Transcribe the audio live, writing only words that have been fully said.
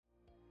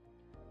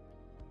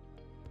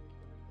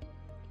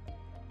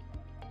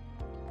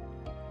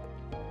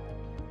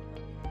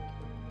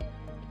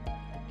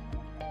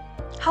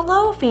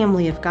Hello,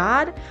 family of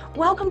God.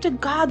 Welcome to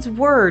God's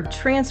Word,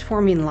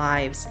 transforming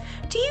lives.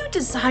 Do you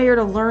desire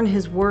to learn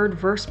His Word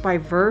verse by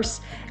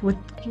verse with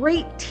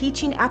great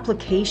teaching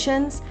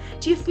applications?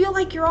 Do you feel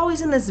like you're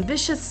always in this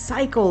vicious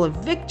cycle of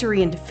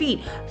victory and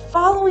defeat,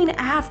 following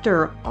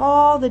after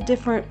all the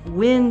different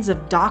winds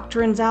of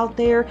doctrines out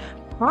there,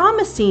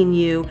 promising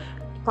you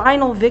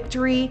final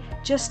victory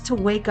just to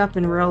wake up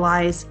and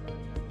realize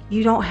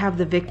you don't have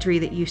the victory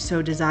that you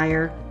so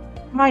desire?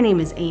 My name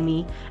is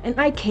Amy, and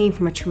I came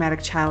from a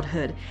traumatic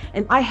childhood,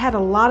 and I had a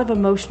lot of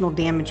emotional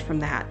damage from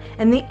that.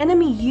 And the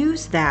enemy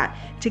used that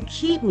to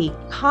keep me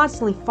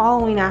constantly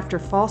following after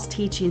false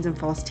teachings and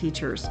false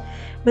teachers.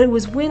 But it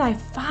was when I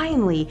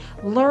finally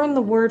learned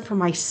the word for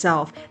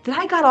myself that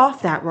I got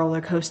off that roller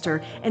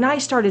coaster and I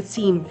started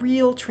seeing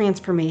real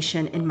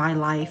transformation in my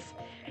life.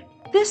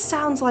 This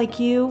sounds like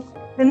you,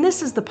 then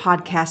this is the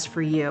podcast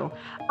for you.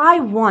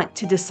 I want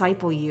to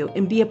disciple you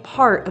and be a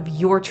part of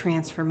your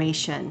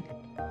transformation.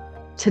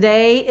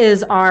 Today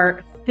is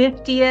our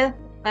 50th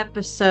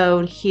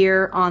episode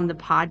here on the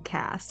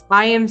podcast.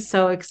 I am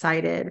so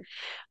excited.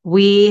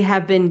 We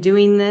have been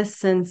doing this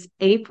since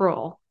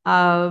April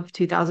of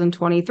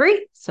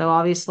 2023. So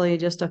obviously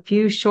just a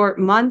few short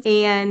months,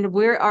 and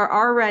we are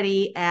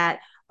already at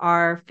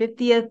our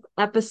 50th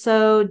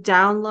episode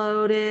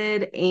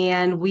downloaded,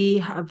 and we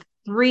have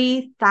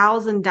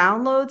 3,000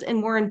 downloads,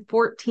 and we're in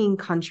 14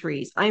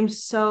 countries. I'm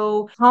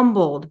so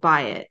humbled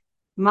by it.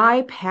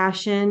 My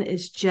passion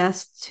is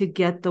just to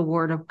get the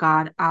word of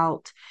God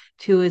out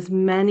to as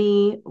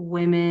many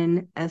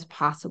women as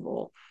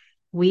possible.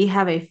 We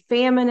have a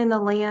famine in the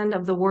land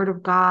of the word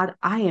of God.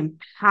 I am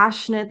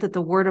passionate that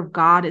the word of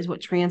God is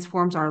what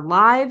transforms our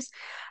lives.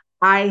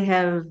 I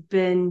have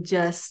been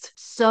just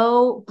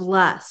so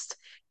blessed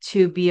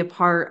to be a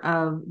part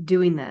of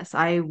doing this.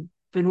 I've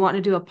been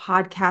wanting to do a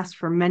podcast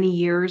for many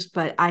years,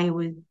 but I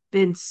was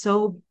been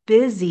so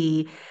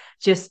busy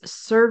just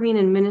serving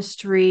in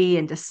ministry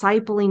and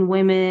discipling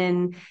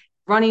women,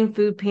 running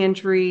food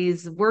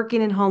pantries,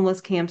 working in homeless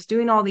camps,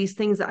 doing all these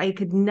things that I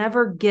could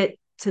never get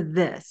to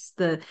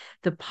the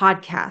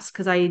podcast,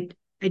 because I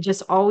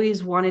just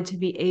always wanted to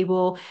be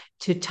able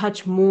to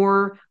touch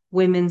more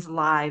women's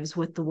lives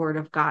with the word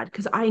of God,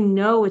 because I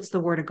know it's the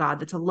word of God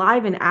that's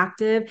alive and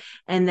active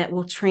and that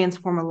will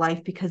transform a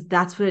life, because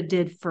that's what it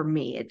did for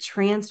me. It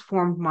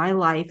transformed my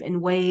life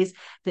in ways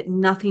that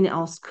nothing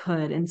else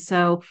could. And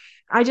so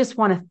I just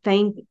want to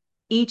thank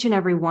each and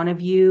every one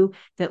of you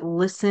that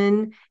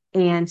listen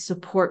and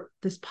support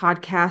this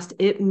podcast.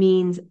 It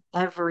means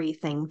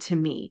everything to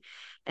me.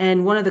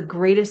 And one of the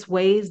greatest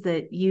ways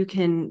that you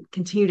can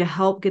continue to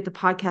help get the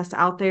podcast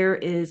out there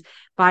is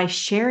by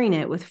sharing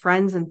it with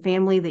friends and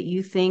family that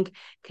you think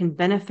can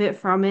benefit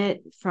from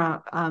it,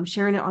 from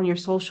sharing it on your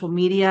social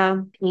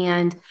media.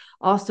 And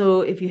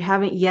also, if you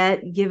haven't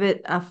yet, give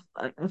it a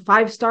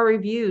 5-star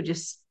review.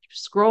 Just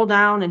scroll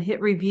down and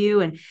hit review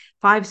and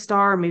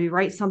 5-star, maybe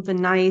write something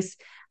nice.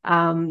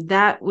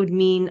 That would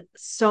mean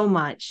so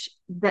much.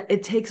 That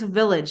it takes a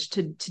village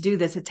to do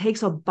this. It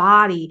takes a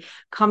body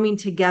coming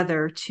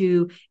together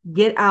to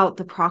get out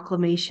the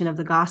proclamation of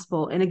the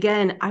gospel. And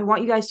again, I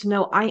want you guys to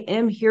know I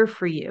am here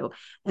for you,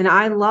 and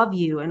I love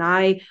you, and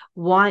I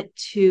want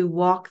to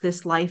walk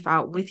this life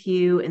out with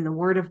you in the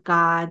word of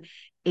God.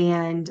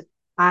 And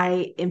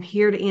I am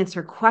here to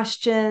answer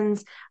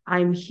questions.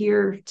 I'm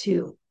here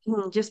to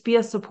just be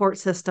a support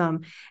system.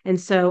 And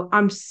so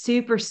I'm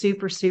super,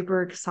 super,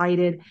 super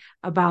excited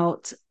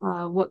about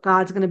what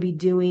God's going to be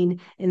doing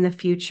in the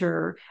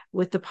future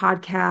with the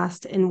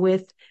podcast and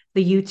with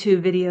the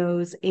YouTube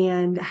videos,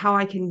 and how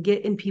I can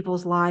get in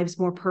people's lives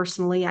more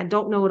personally. I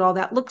don't know what all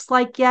that looks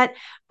like yet,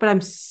 but I'm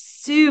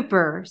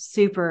super,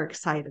 super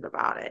excited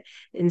about it.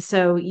 And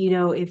so,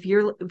 if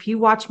you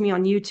watch me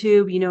on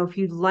YouTube, if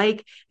you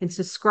like and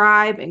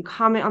subscribe and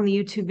comment on the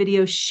YouTube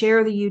videos,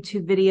 share the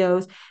YouTube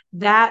videos,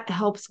 that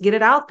helps get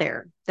it out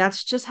there.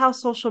 That's just how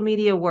social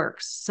media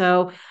works.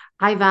 So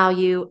I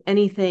value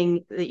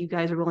anything that you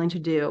guys are willing to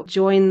do.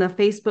 Join the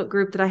Facebook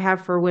group that I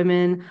have for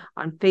women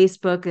on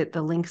Facebook.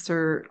 The links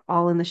are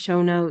all in the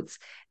show notes,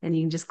 and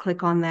you can just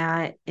click on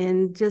that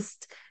and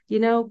just,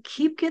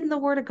 keep getting the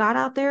word of God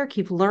out there.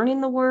 Keep learning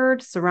the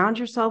word. Surround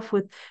yourself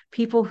with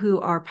people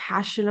who are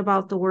passionate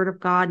about the word of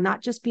God,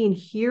 not just being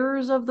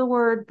hearers of the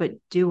word, but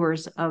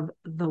doers of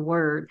the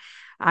word.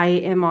 I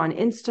am on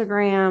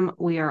Instagram.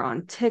 We are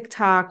on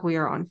TikTok. We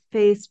are on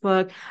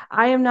Facebook.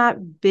 I am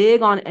not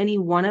big on any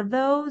one of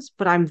those,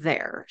 but I'm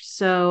there.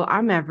 So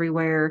I'm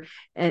everywhere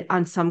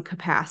on some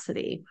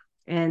capacity.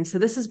 And so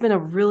this has been a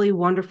really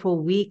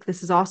wonderful week.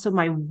 This is also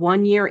my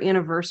 1-year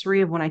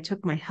anniversary of when I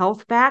took my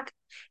health back,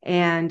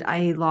 and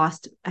I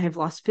have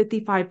lost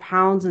 55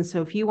 pounds. And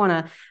so if you want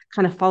to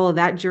kind of follow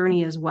that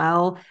journey as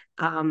well,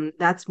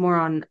 that's more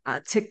on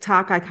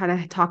TikTok. I kind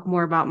of talk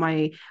more about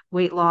my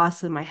weight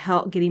loss and my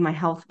health, getting my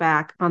health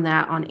back on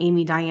that, on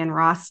Amy Diane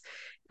Ross.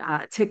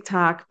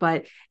 TikTok,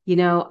 but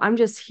I'm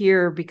just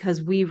here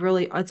because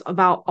it's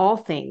about all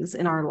things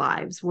in our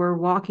lives. We're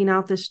walking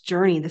out this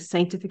journey, the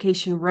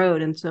sanctification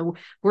road. And so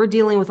we're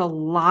dealing with a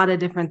lot of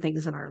different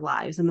things in our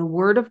lives. And the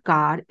Word of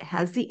God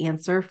has the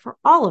answer for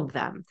all of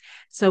them.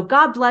 So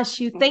God bless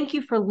you. Thank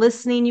you for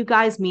listening. You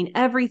guys mean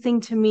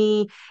everything to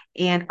me.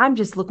 And I'm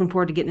just looking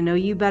forward to getting to know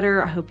you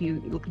better. I hope you're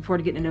looking forward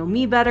to getting to know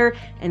me better.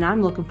 And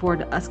I'm looking forward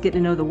to us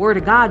getting to know the Word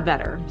of God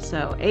better.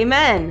 So,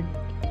 amen.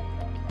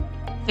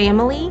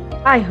 Family,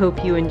 I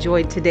hope you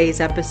enjoyed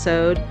today's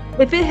episode.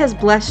 If it has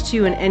blessed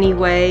you in any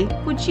way,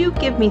 would you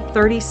give me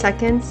 30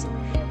 seconds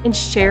and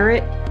share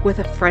it with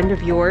a friend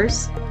of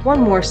yours?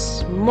 One more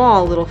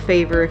small little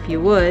favor, if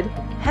you would.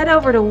 Head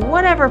over to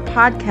whatever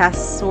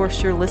podcast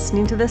source you're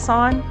listening to this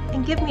on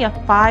and give me a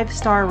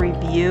 5-star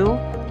review.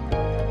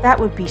 That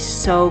would be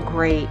so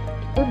great.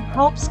 It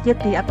helps get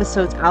the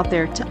episodes out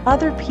there to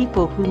other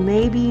people who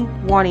may be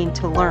wanting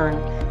to learn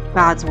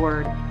God's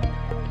Word.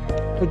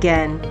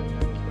 Again,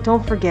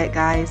 don't forget,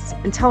 guys,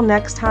 until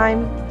next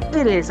time,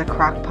 it is a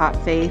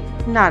crock-pot faith,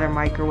 not a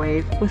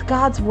microwave. With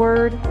God's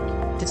Word,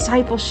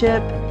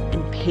 discipleship,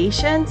 and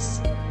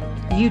patience,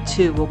 you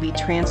too will be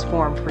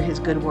transformed for His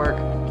good work.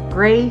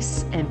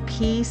 Grace and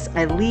peace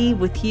I leave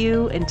with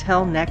you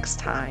until next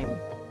time.